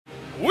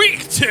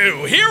Week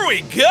 2, here we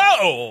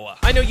go!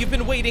 I know you've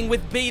been waiting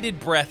with bated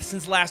breath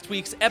since last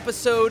week's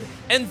episode,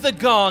 and the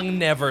gong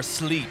never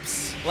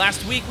sleeps.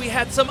 Last week we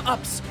had some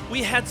ups,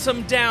 we had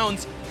some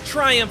downs,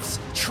 triumphs,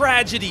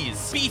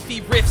 tragedies, beefy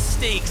riff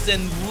steaks,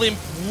 and limp,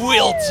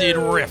 wilted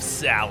riff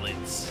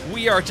salads.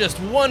 We are just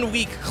 1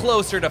 week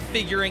closer to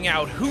figuring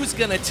out who's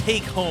gonna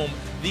take home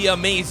the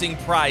amazing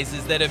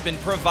prizes that have been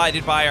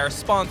provided by our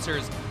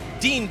sponsors,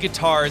 Dean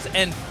Guitars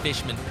and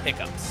Fishman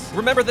Pickups.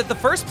 Remember that the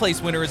first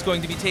place winner is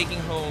going to be taking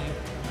home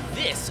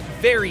this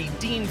very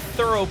Dean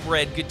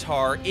Thoroughbred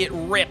guitar. It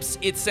rips,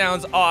 it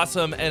sounds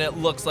awesome, and it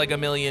looks like $1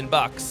 million.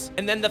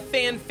 And then the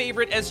fan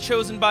favorite as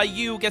chosen by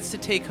you gets to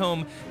take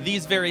home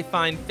these very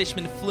fine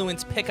Fishman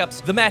Fluence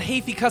pickups, the Matt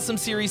Hafey Custom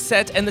Series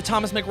set and the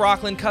Thomas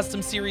McRockland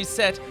Custom Series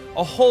set,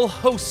 a whole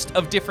host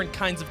of different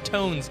kinds of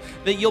tones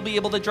that you'll be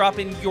able to drop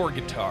in your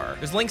guitar.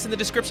 There's links in the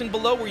description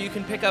below where you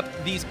can pick up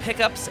these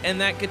pickups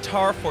and that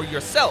guitar for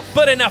yourself.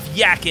 But enough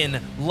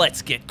yakking,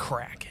 let's get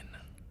cracking.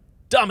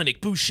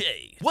 Dominic Boucher.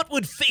 What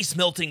would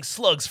face-melting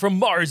slugs from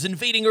Mars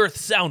invading Earth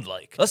sound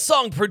like? A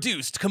song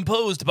produced,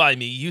 composed by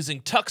me using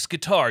Tuck's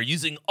guitar,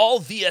 using all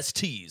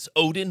VSTs,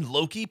 Odin,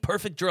 Loki,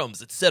 Perfect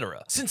Drums,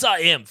 etc. Since I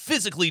am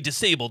physically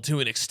disabled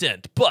to an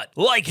extent, but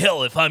like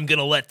hell if I'm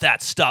gonna let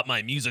that stop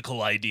my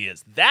musical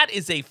ideas. That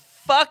is a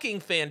fucking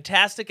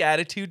fantastic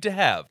attitude to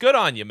have. Good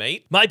on you,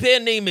 mate. My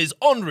band name is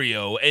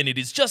Onryo, and it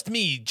is just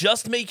me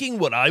just making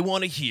what I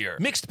want to hear.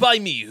 Mixed by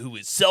me, who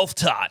is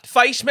self-taught.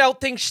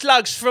 Face-melting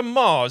slugs from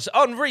Mars,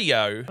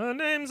 Onryo. Her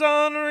name's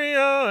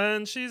Onryo,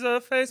 and she's a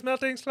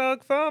face-melting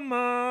slug from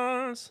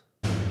Mars.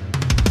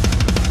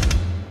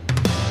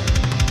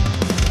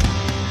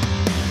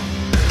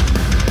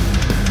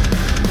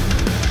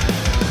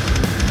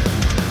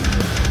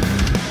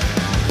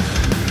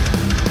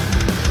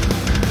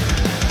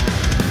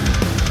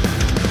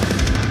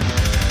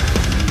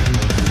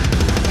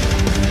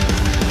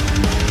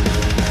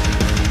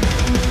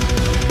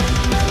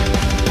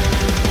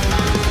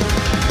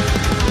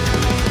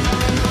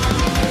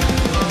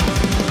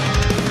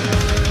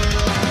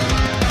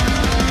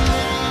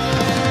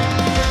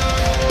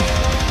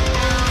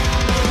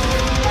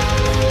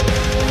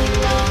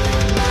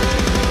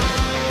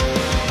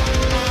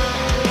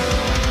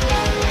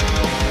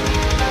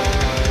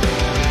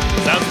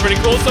 Pretty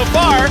cool so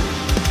far.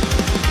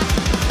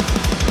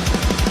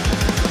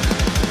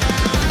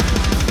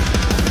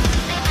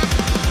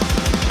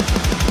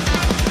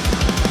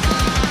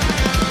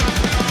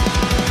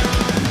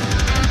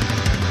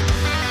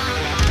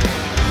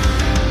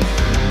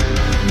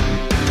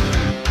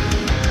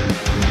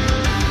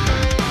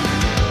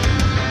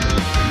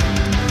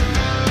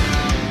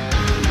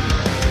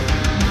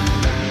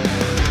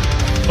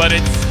 But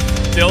it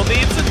still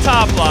needs a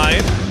top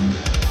line.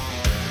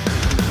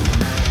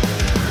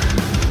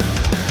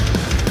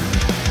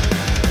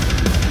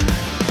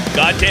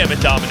 God damn it,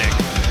 Dominic.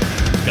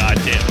 God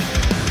damn it.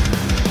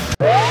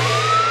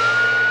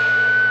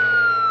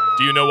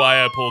 Do you know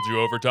why I pulled you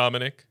over,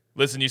 Dominic?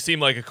 Listen, you seem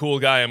like a cool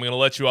guy. I'm gonna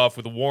let you off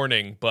with a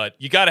warning, but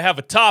you gotta have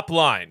a top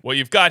line. What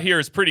you've got here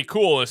is pretty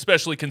cool,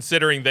 especially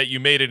considering that you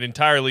made it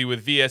entirely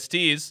with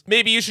VSTs.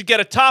 Maybe you should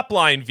get a top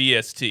line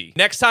VST.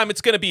 Next time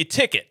it's gonna be a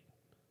ticket.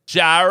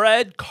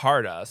 Jared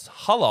Cardas.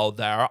 Hello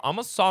there. I'm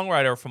a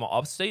songwriter from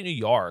upstate New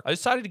York. I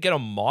decided to get a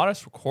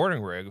modest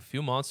recording rig a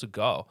few months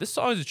ago. This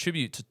song is a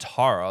tribute to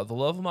Tara, the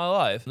love of my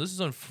life. This is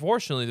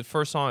unfortunately the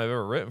first song I've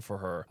ever written for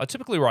her. I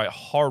typically write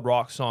hard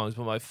rock songs,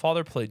 but my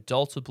father played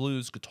Delta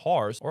blues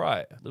guitars. Or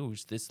I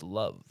lose this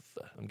love.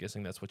 I'm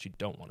guessing that's what you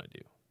don't want to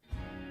do.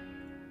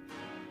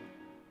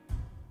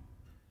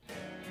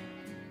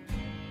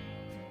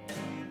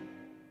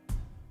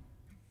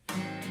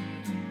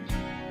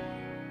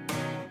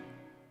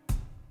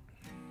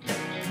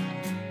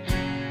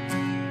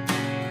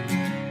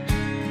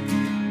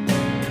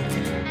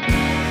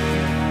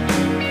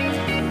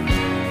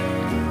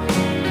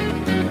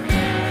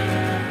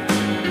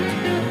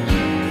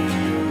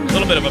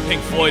 Bit of a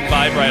Pink Floyd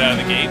vibe right out of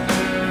the gate,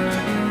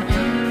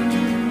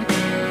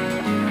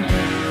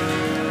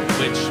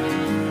 which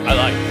I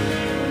like.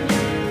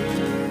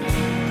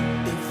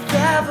 If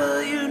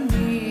ever you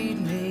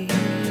need me,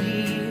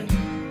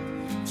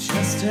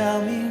 just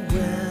tell me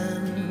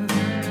when.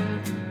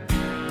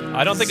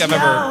 I don't think I've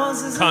ever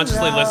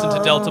consciously listened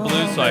to Delta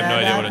Blues, so I have no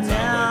idea what it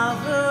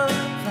sounds like.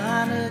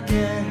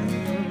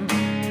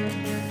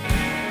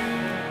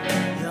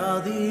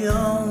 You're the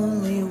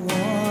only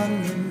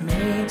one that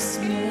makes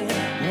me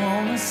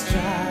wanna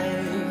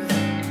strive.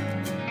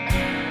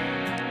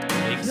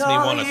 Makes me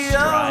wanna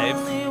strive.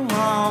 You're the only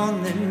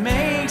one that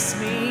makes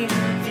me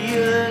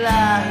feel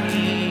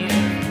alive.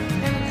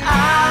 And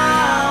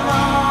I've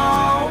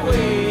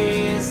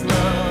always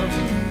loved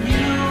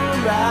you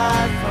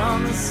right from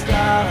the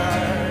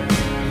start.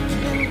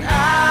 And I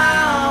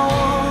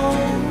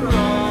won't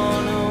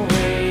run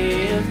away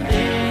if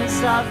things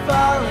start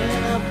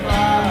falling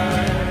apart.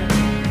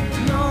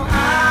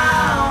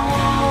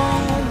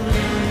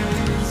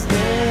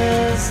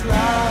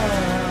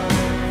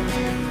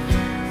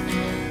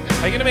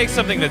 How are you gonna make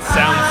something that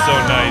sounds so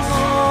nice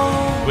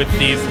with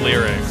these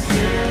lyrics?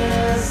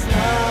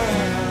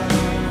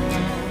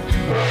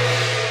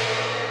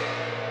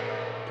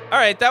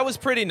 right, that was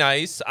pretty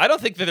nice. I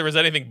don't think that there was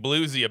anything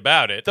bluesy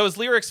about it. Those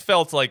lyrics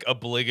felt like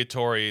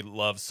obligatory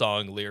love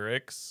song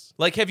lyrics.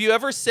 Like, have you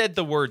ever said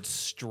the word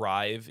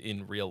strive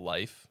in real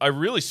life? I'm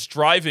really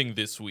striving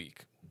this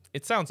week.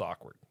 It sounds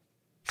awkward.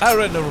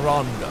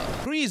 Ronda,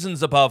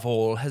 Reasons Above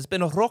All, has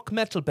been a rock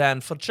metal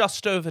band for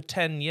just over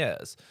 10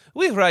 years.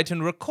 We write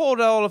and record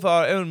all of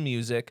our own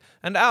music,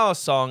 and our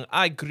song,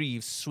 I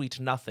Grieve Sweet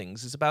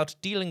Nothings, is about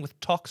dealing with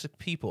toxic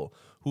people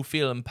who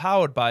feel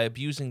empowered by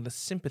abusing the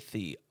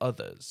sympathy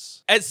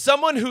others. As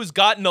someone who's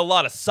gotten a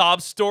lot of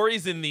sob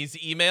stories in these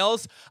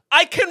emails,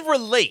 I can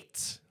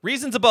relate.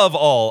 Reasons Above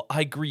All,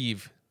 I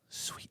Grieve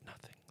Sweet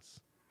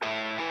Nothings.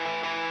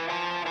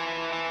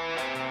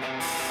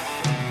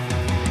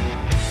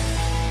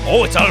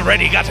 Oh, it's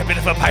already got a bit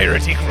of a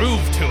piratey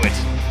groove to it.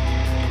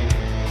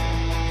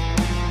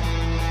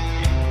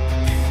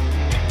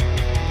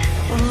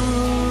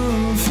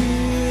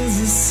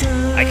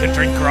 I could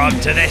drink grog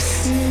to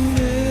this.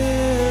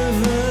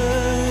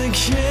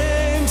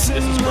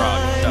 This is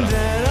grog. Shut up.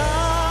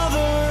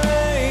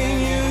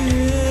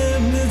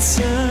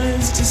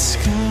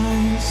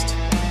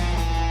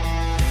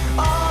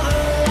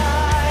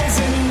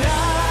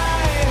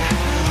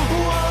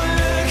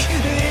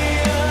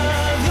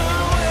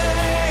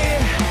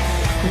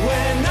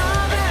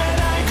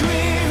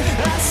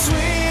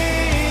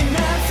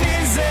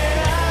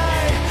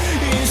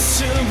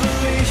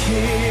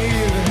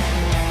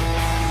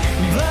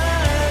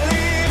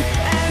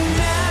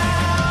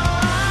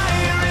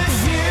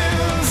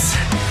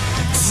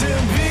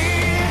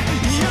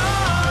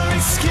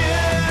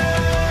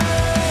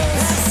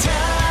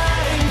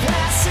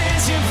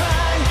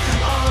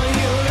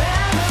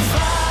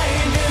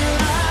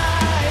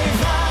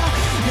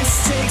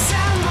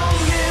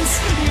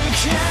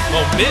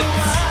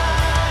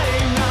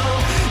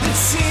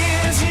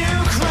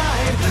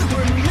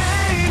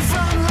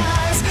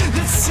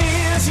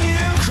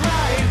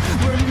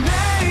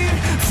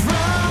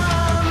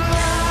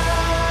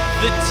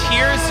 The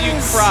tears you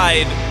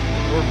cried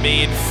were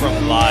made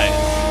from lies.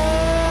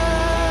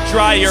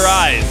 Dry your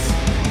eyes.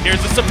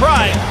 Here's a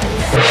surprise.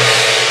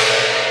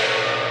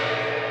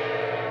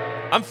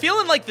 I'm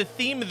feeling like the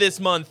theme of this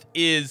month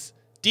is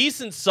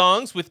decent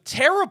songs with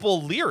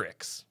terrible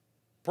lyrics.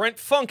 Brent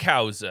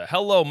Funkhauser.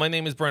 Hello, my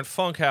name is Brent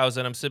Funkhauser,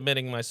 and I'm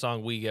submitting my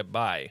song We Get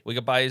By. We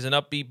Get By is an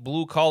upbeat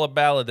blue-collar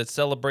ballad that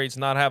celebrates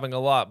not having a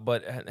lot,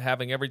 but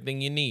having everything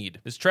you need.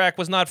 This track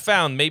was not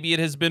found. Maybe it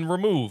has been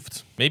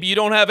removed. Maybe you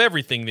don't have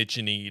everything that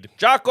you need.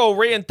 Jaco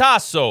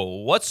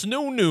Reyentaso, what's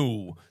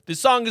new? This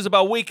song is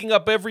about waking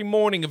up every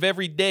morning of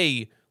every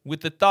day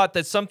with the thought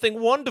that something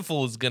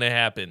wonderful is gonna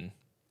happen.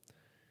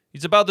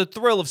 It's about the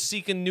thrill of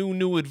seeking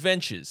new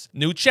adventures.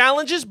 New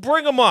challenges?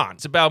 Bring them on.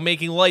 It's about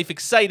making life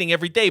exciting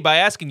every day by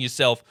asking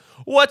yourself,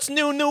 what's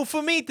new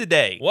for me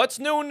today? What's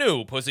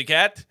new,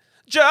 pussycat?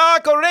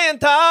 Jaco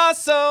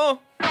Reyentaso.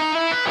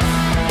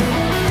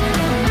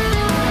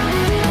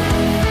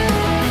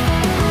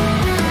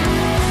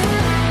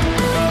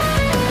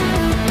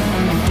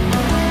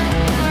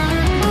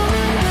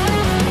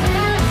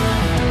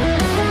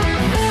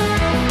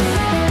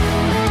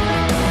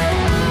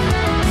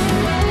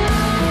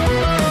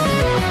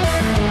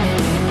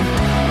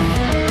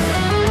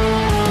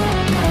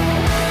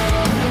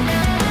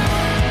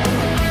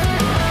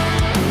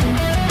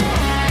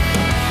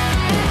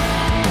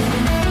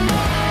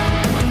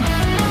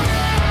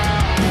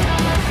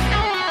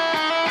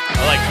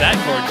 That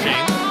chord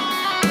change.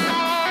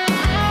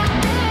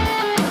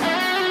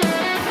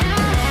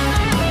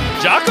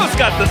 Jaco's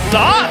got the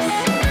sauce.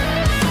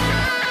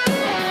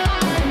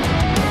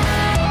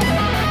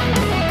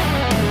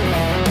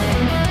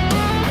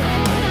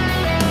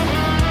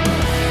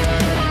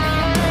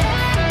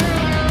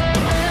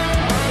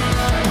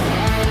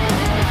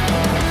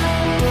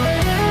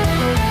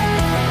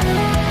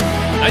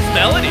 Nice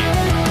melody.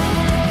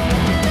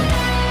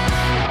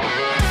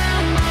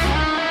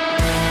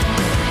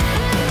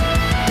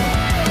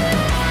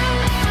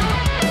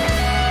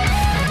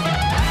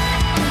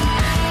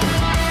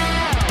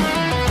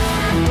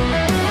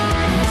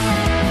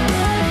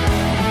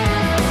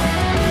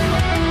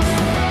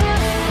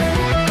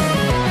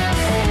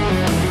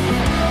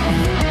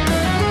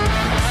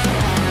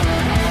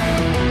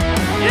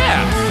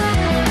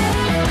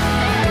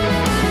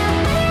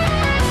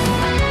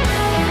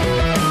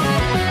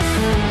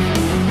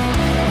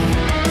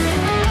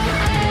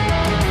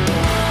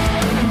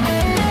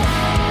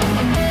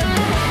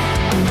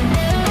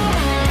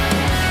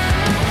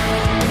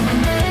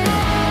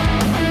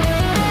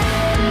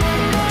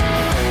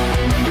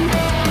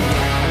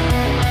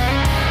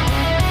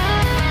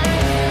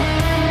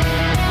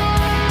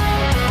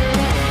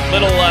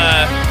 Little,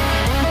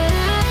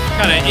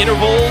 kind of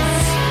intervals,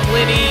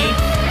 Pliny,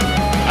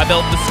 I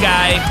Built the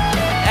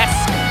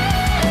Sky-esque.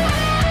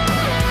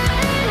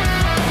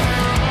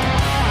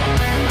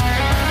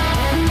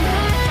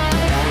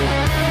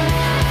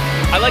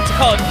 I like to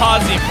call it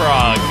Posy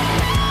Frog,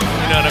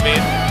 you know what I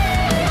mean?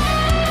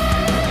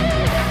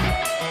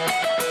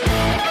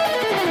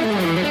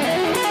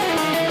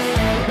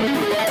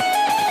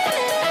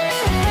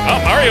 Oh,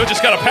 Mario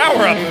just got a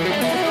power-up.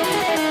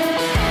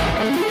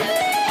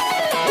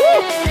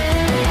 Woo!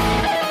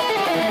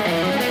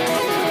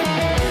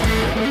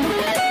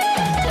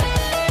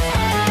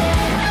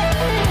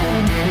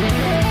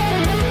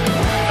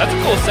 That's a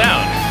cool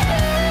sound.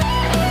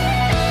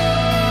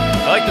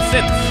 I like the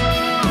synths.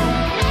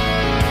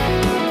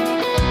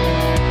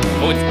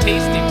 Oh, it's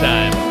tasty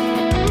time.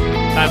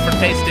 Time for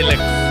tasty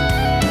licks.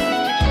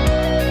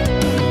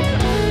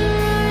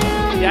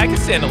 Yeah, I can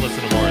stand to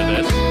listen to more of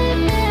this.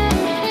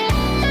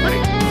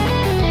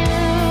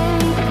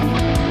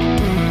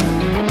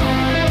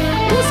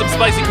 Ooh, some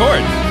spicy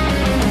chords.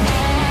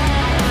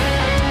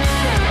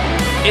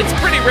 It's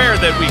pretty rare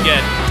that we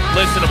get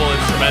listenable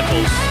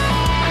instrumentals,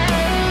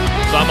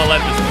 so I'm gonna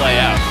let this play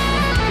out.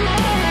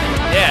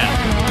 Yeah.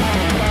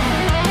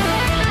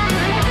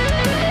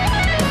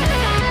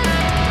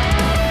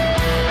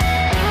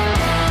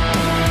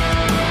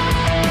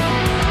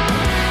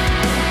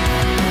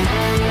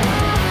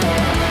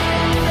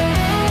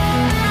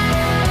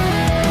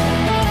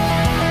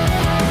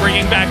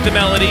 Bringing back the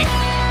melody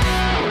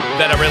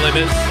that I really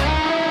miss.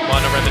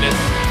 Wanna reminisce.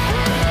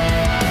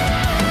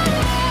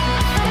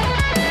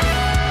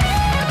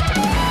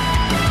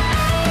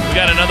 We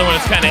got another one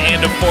that's kind of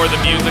and for the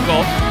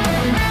musical.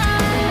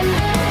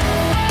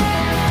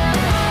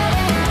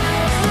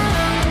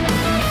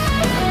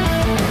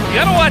 You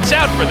gotta watch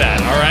out for that,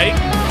 all right?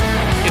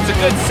 It's a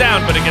good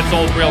sound, but it gets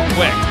old real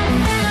quick.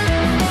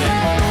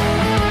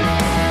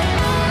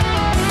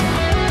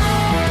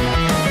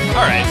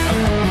 All right.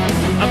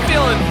 I'm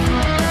feeling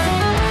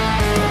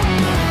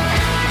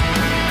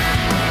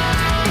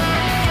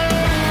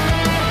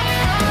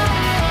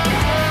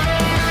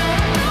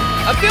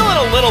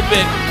a little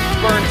bit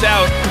burnt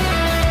out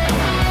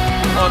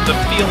on the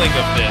feeling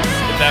of this,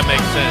 if that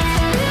makes sense.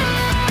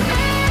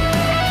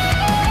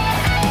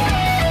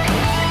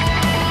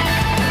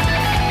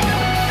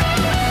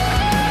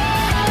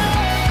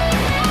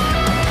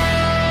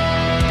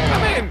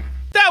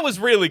 That was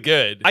really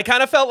good. I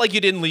kind of felt like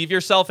you didn't leave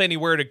yourself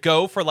anywhere to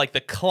go for like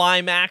the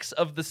climax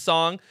of the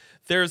song.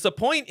 There's a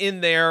point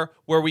in there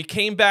where we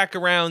came back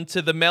around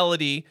to the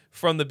melody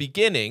from the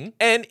beginning,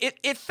 and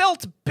it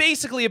felt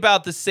basically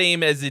about the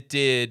same as it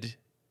did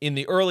in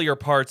the earlier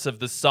parts of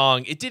the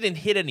song. It didn't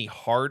hit any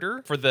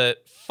harder. For the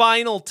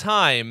final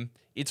time,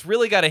 it's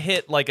really got to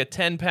hit like a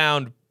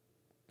 10-pound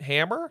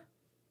hammer,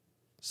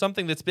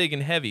 something that's big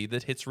and heavy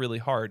that hits really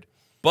hard.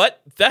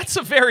 But that's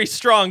a very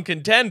strong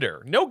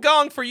contender. No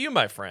gong for you,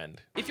 my friend.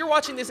 If you're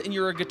watching this and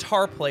you're a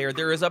guitar player,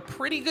 there is a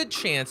pretty good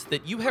chance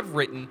that you have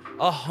written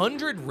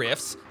 100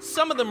 riffs,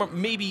 some of them are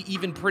maybe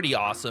even pretty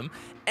awesome,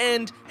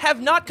 and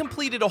have not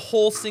completed a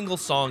whole single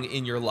song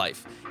in your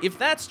life. If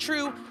that's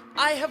true,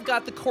 I have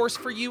got the course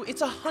for you.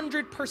 It's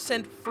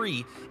 100%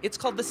 free. It's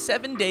called the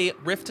 7-Day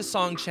Riff to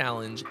Song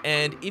Challenge,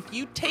 and if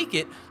you take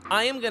it,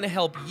 I am gonna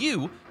help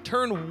you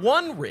turn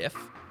one riff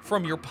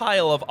from your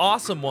pile of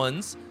awesome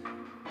ones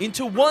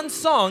into one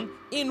song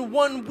in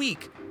 1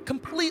 week,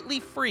 completely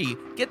free.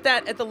 Get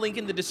that at the link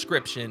in the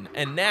description.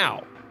 And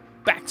now,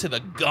 back to the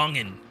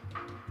gongin'.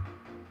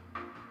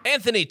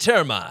 Anthony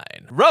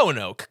Termine,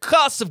 Roanoke,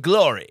 Cost of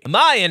Glory.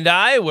 Mai and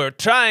I were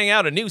trying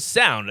out a new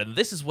sound, and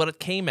this is what it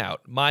came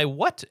out. My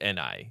what and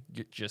I?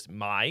 Just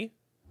my?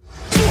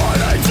 Every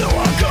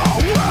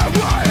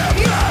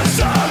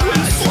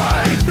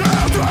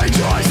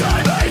choice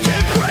I make,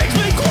 it brings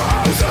me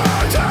closer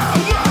to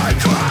my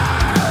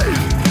grave.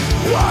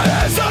 What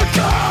is the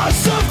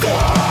cost of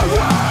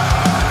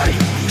glory?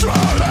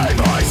 Drowning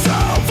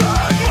myself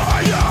in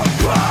my own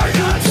pain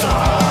and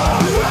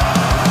sorrow.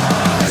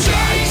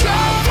 Change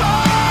of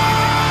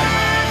mind.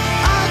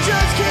 I'll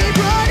just keep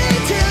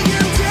running till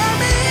you tell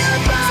me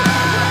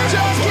about.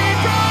 Just keep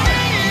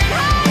running and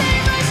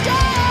hiding my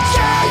scars.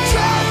 Change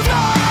of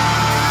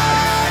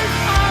mind.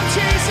 I'm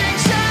chasing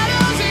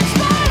shadows in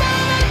spite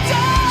of the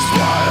dark.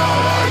 Spite of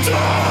the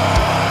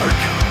dark.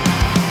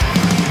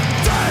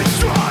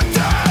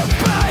 Destructive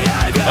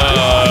behavior.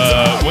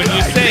 When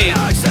you say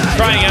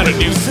trying out a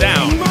new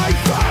sound,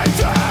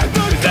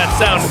 does that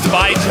sound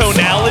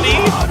bitonality?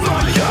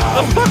 What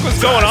the fuck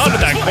was going on with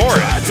that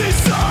chorus?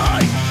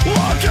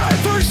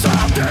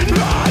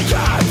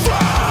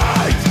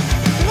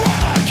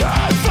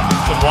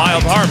 Some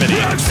wild harmony.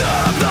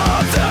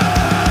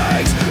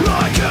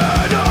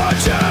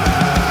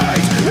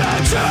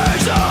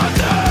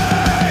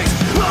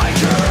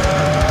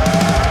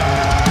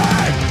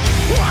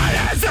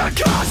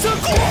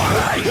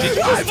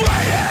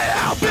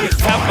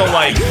 Have the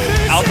like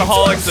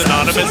Alcoholics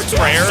Anonymous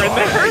prayer in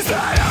there.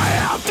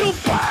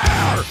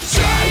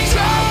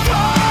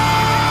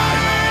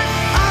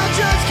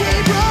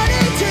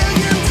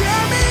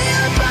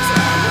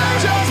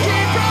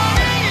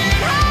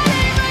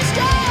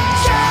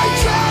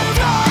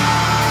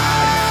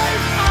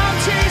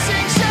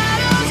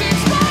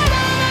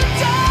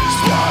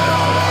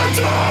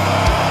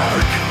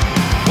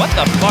 What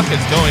the fuck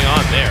is going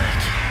on there?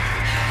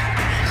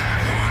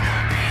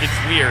 It's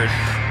weird.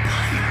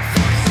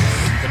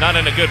 But not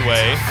in a good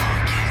way.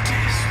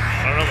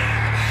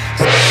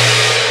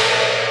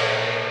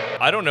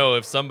 I I don't know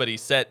if somebody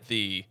set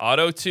the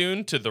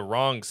auto-tune to the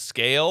wrong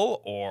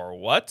scale or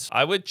what.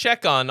 I would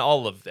check on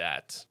all of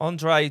that.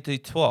 Andre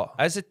Dutoit.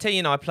 As a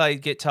teen, I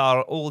played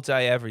guitar all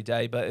day, every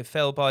day, but it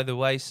fell by the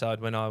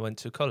wayside when I went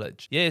to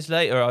college. Years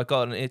later, I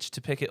got an itch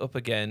to pick it up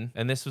again,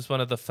 and this was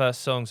one of the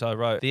first songs I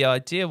wrote. The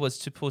idea was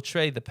to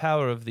portray the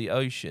power of the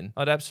ocean.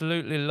 I'd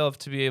absolutely love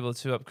to be able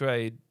to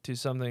upgrade to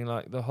something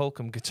like the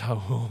Holcomb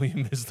guitar. Oh,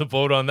 you missed the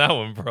boat on that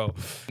one, bro.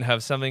 And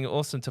have something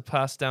awesome to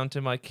pass down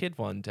to my kid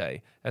one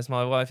day, as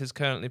my wife is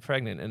currently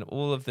pregnant and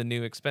all of the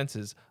new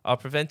expenses are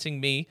preventing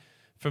me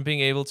from being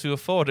able to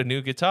afford a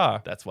new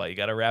guitar. That's why you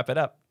gotta wrap it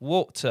up.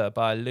 Water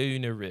by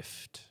Lunar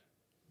Rift.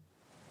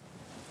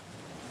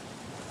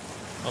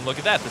 Oh, look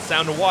at that. The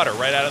sound of water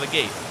right out of the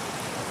gate.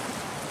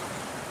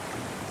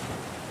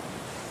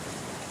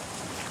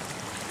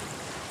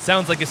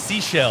 Sounds like a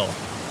seashell.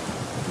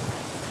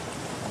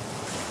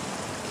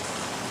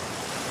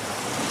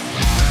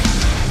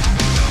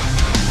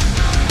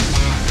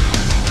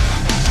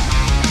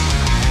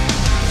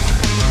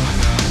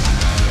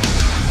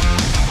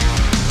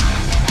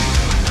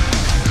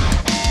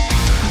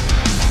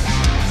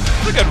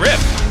 A good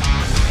riff.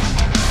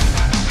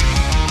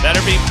 Better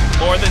be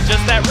more than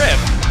just that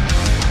riff.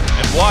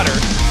 And water.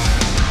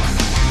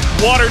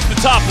 Water's the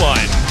top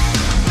line.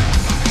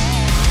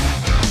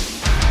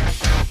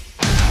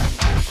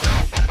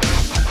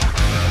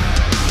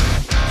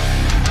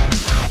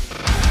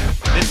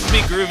 This is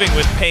me grooving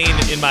with pain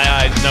in my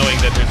eyes, knowing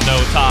that there's no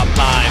top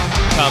line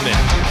coming.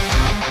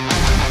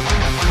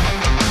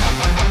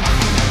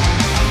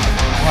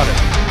 Water,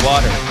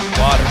 water,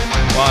 water,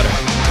 water,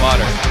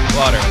 water,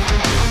 water.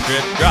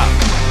 Drip, drop.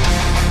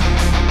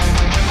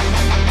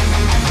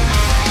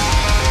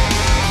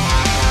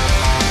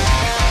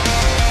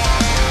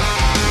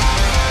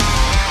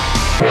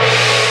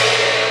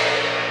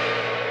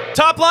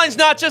 Top line's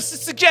not just a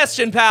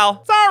suggestion,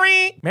 pal.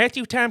 Sorry.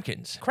 Matthew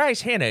Tompkins.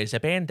 Cries Hannah is a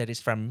band that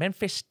is from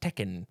Memphis,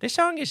 Tekken. The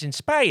song is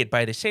inspired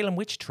by the Salem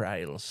witch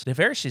trials. The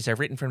verses are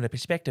written from the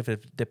perspective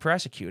of the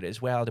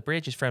prosecutors, while the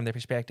bridge is from the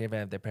perspective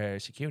of the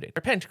persecuted.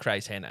 Repent,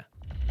 cries Hannah.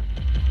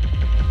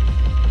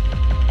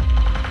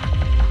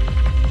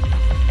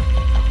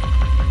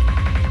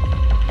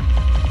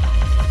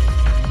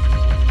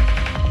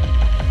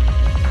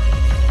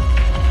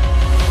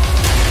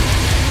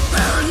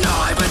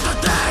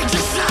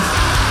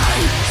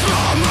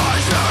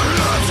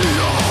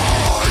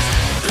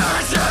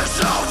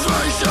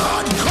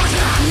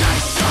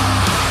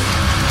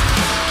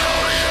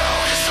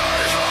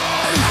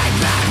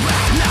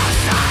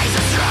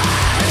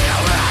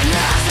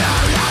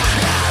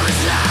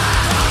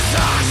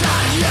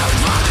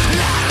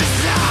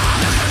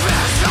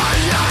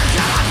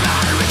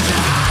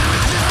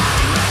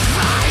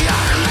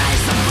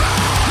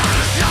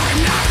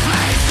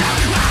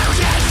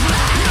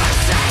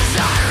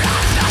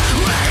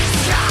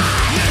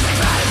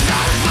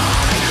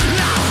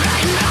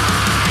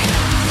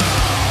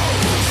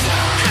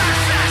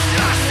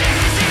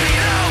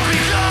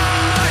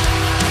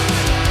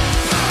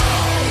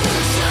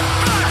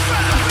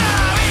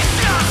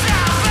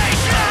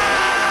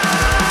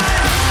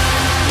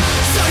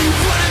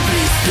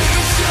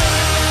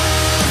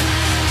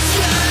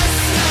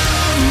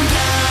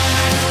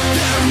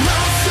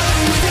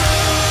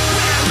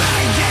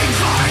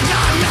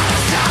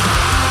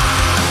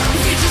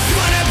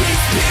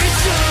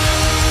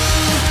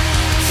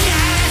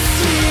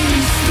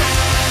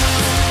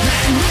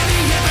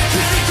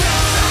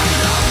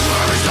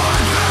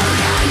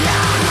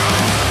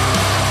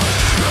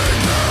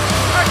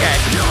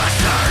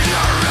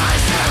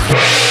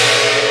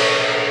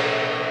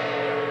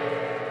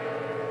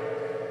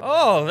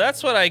 Oh,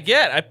 that's what I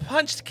get. I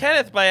punched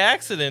Kenneth by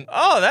accident.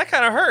 Oh, that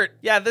kind of hurt.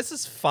 Yeah, this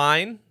is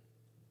fine.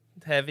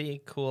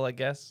 Heavy, cool, I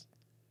guess.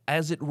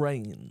 As It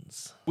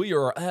Rains. We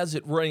are As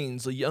It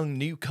Rains, a young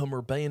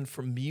newcomer band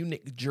from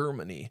Munich,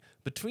 Germany.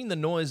 Between the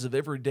noise of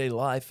everyday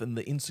life and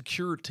the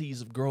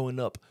insecurities of growing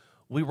up,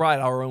 we write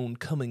our own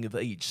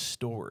coming-of-age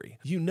story.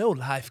 You know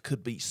life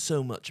could be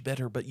so much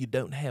better, but you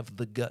don't have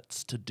the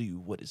guts to do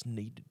what is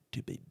needed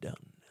to be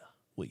done.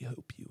 We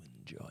hope you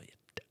enjoy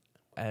it.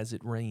 As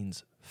It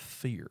Rains,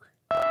 Fear.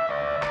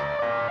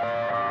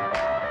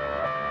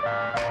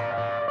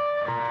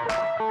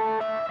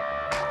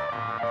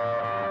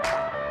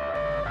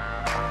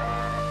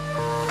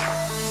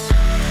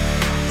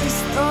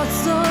 These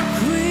thoughts are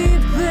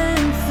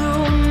creeping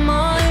through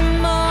my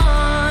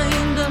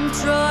mind. I'm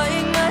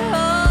trying my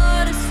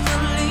hardest to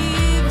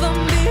leave them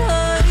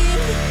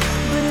behind,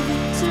 but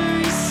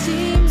victory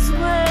seems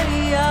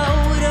way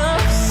out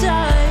of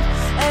sight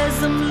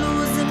as I'm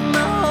losing my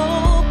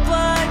hope.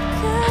 I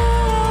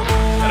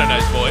can't. Got a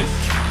nice voice.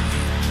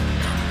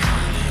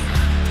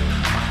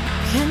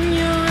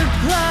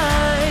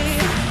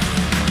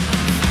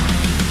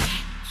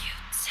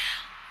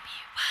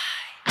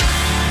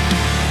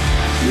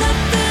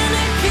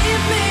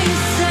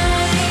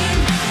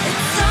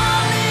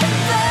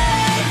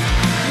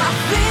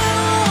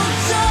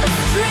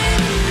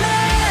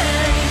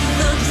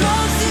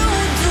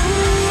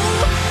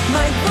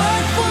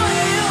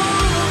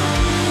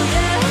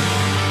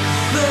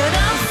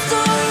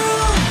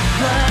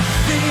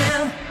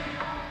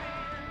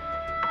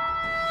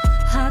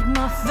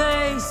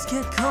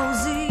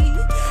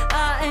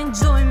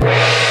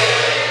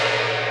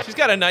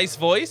 got a nice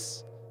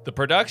voice. The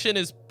production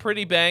is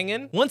pretty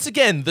banging. Once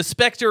again, the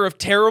specter of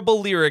terrible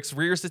lyrics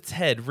rears its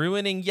head,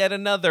 ruining yet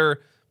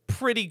another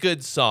pretty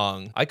good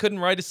song. I couldn't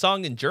write a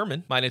song in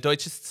German. Meine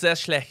Deutsch ist sehr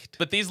schlecht.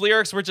 But these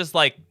lyrics were just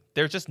like,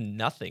 they're just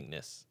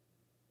nothingness.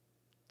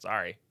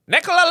 Sorry.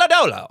 Nicola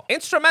Lodolo,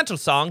 instrumental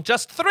song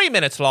just 3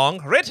 minutes long,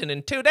 written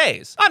in 2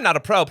 days. I'm not a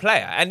pro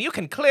player, and you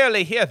can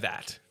clearly hear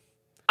that.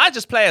 I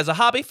just play as a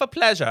hobby for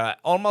pleasure,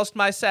 almost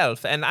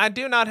myself, and I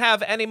do not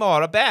have any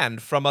more a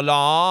band from a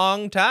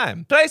long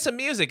time. Play some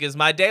music is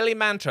my daily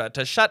mantra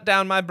to shut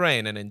down my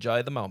brain and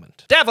enjoy the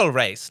moment. Devil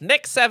Race,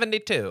 Nick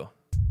 72.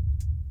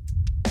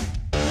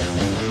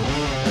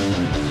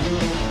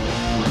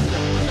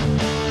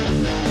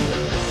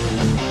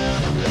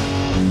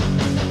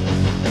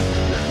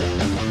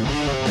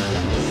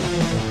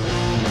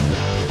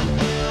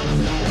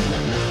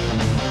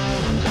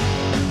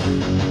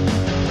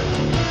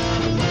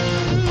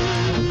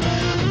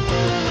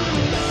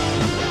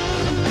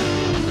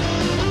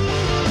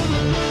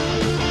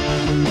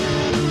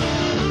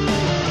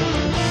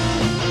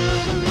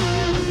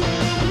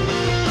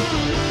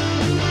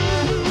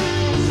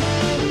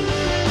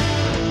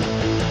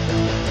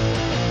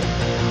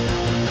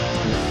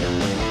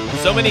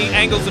 So many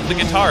angles of the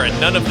guitar and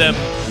none of them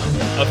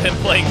of him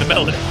playing the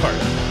melody part.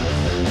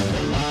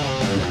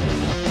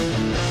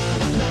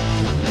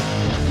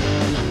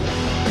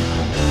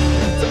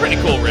 It's a pretty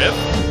cool riff.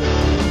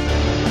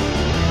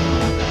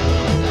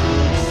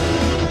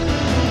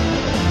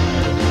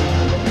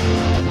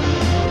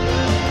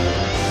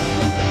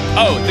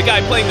 Oh, the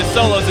guy playing the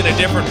solos in a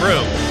different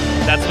room.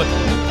 That's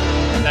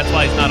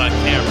why he's not on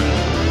camera.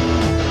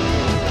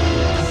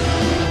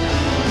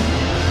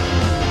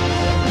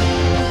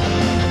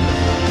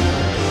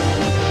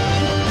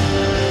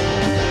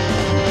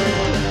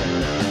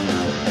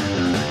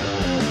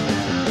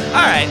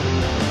 Alright.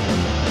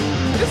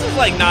 This is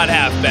like not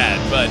half bad,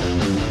 but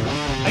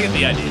I get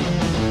the idea.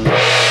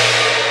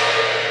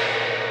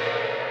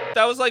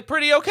 That was like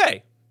pretty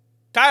okay.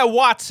 Kaya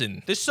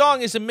Watson. This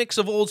song is a mix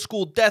of old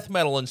school death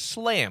metal and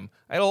slam.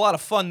 I had a lot of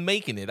fun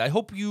making it. I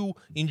hope you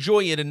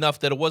enjoy it enough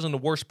that it wasn't the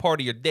worst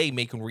part of your day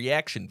making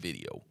reaction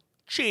video.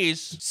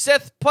 Cheers.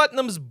 Seth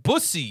Putnam's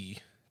Bussy.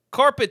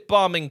 Carpet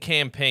bombing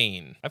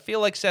campaign. I feel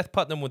like Seth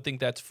Putnam would think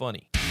that's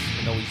funny.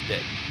 I know he's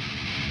dead.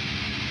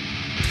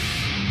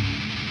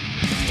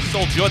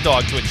 Sold your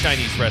dog to a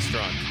Chinese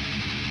restaurant.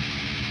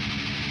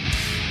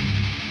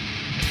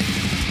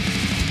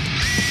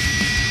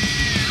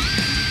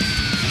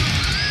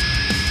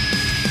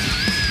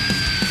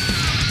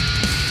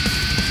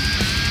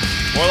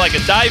 More like a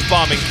dive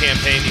bombing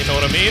campaign, you know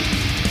what I mean?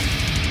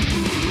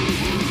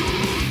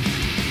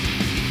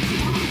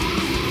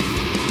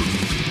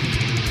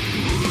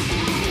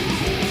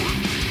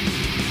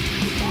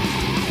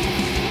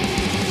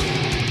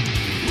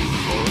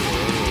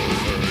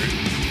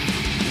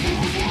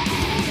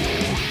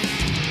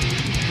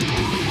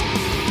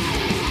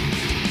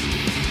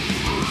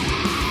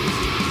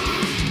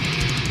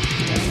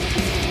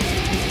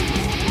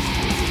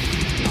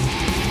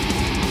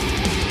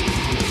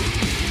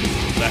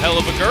 Hell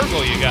of a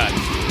gurgle you got.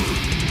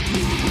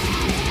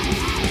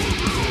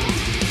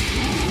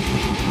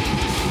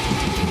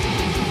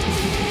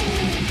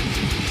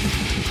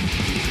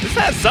 This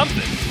has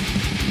something.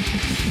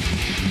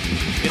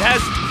 It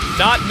has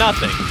not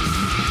nothing.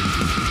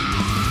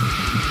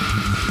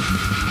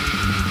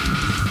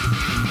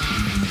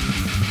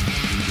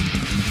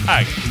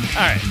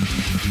 Alright.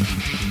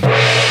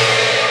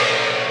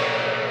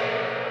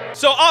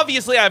 So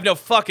obviously I have no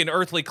fucking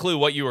earthly clue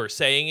what you were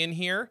saying in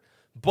here,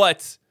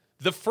 but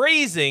the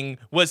phrasing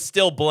was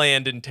still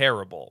bland and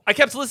terrible. I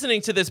kept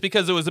listening to this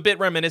because it was a bit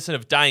reminiscent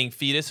of Dying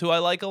Fetus, who I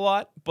like a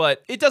lot,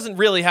 but it doesn't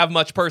really have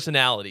much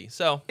personality,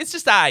 so it's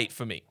just aight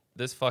for me.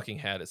 This fucking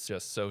hat is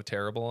just so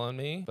terrible on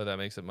me, but that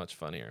makes it much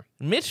funnier.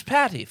 Mitch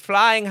Patty,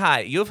 Flying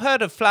High. You've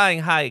heard of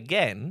Flying High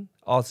again,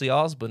 Ozzy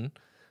Osbourne.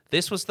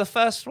 This was the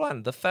first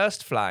one, the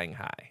first Flying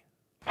High.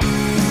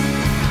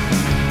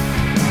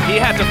 He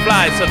had to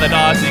fly so that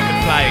Ozzy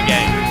could fly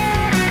again.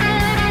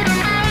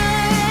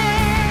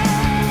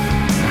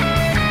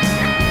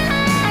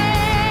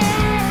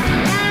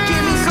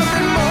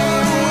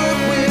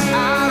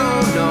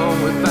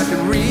 If I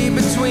could read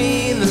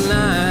between the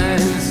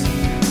lines,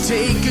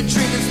 take a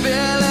drink and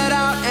spell it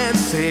out and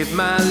save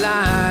my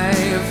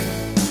life.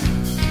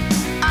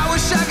 I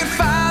wish I could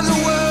find the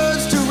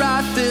words to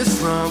right this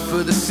wrong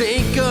for the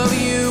sake of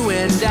you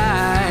and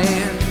I.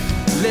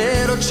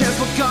 Little chance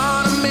we're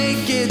gonna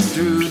make it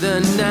through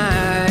the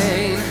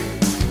night.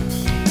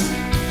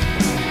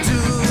 Do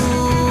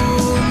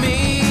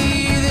me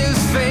this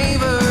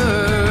favor.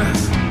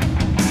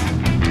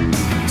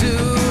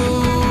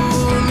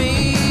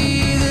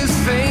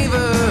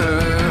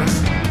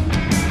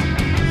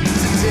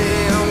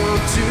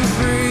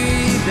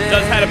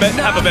 Does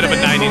have a bit of a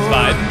 90s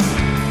vibe.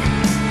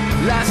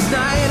 Last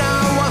night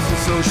I wasn't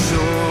so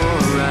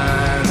sure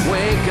I'd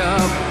wake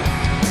up.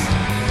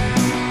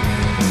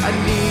 I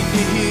need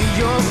to hear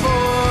your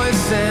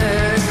voice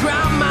and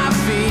ground my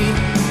feet.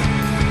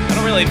 I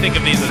don't really think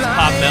of these as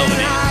pop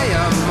melodies.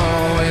 I'm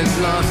always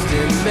lost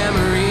in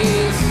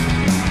memories.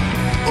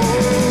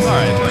 Oh, All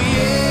right.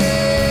 yeah.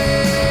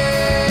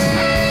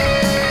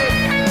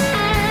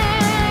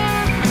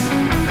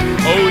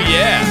 Oh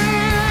yeah.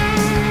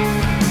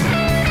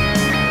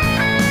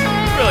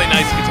 Really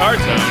nice guitar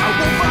tone. I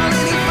won't fall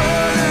any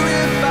further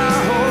if I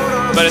hold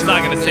on But it's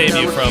not gonna strong, save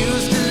you and I from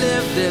refuse to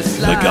live this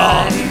the life.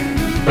 gong.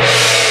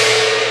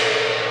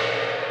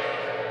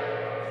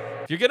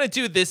 If you're gonna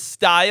do this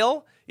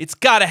style, it's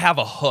gotta have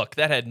a hook.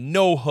 That had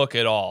no hook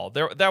at all.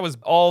 That was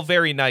all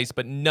very nice,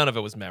 but none of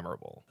it was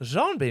memorable.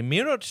 Zombie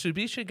Miro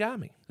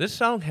Tsubishigami. This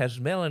song has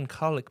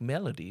melancholic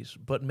melodies,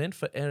 but meant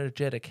for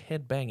energetic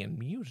headbanging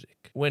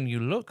music. When you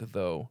look,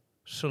 though,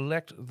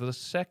 select the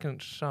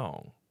second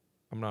song.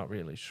 I'm not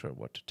really sure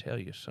what to tell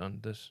you,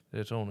 son.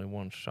 There's only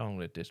one song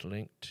that this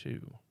linked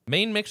to.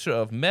 Main mixer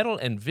of metal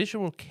and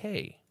visual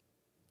K.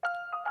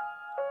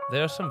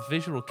 There are some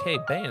visual K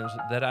bands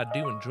that I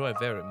do enjoy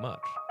very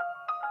much.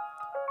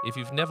 If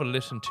you've never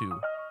listened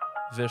to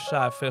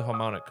Versailles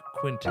Philharmonic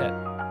Quintet,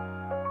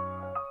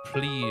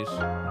 please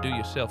do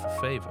yourself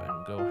a favor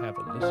and go have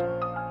a listen.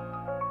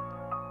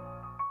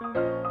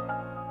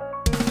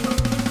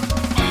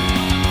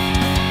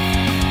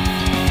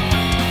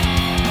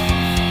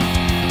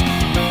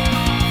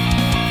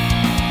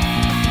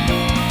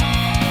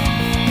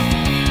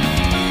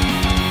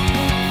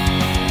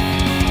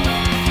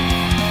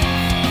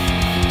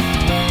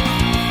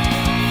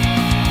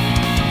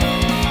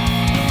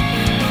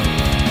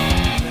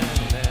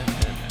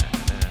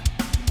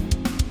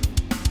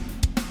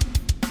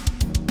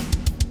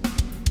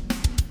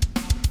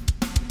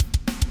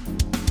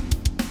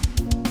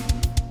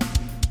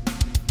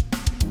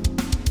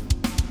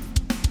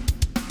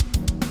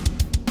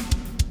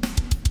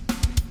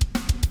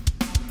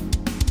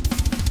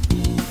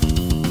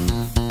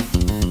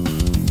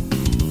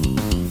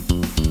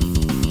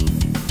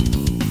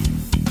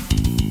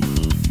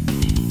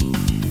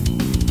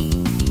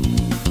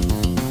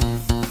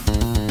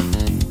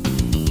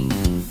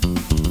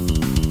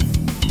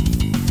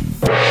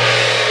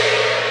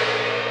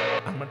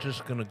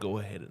 Just gonna go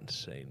ahead and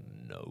say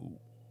no.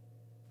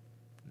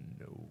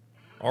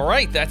 All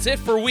right, that's it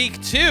for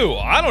week 2.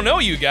 I don't know,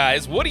 you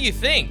guys. What do you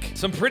think?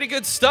 Some pretty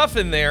good stuff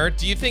in there.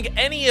 Do you think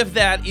any of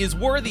that is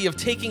worthy of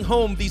taking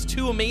home these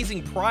 2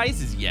 amazing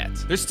prizes yet?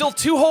 There's still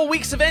 2 whole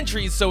weeks of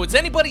entries, so it's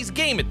anybody's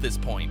game at this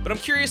point. But I'm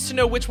curious to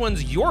know which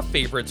ones your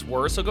favorites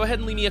were, so go ahead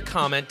and leave me a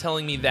comment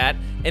telling me that.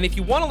 And if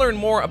you want to learn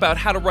more about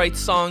how to write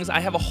songs, I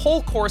have a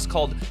whole course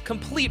called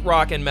Complete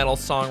Rock and Metal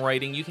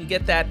Songwriting. You can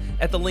get that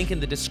at the link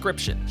in the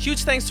description.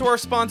 Huge thanks to our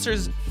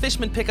sponsors,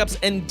 Fishman Pickups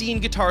and Dean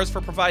Guitars,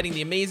 for providing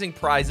the amazing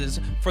prizes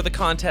for the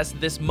contest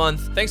this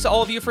month. Thanks to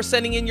all of you for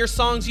sending in your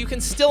songs. You can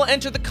still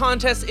enter the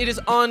contest. It is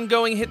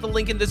ongoing. Hit the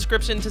link in the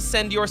description to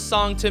send your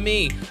song to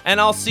me.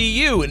 And I'll see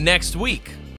you next week.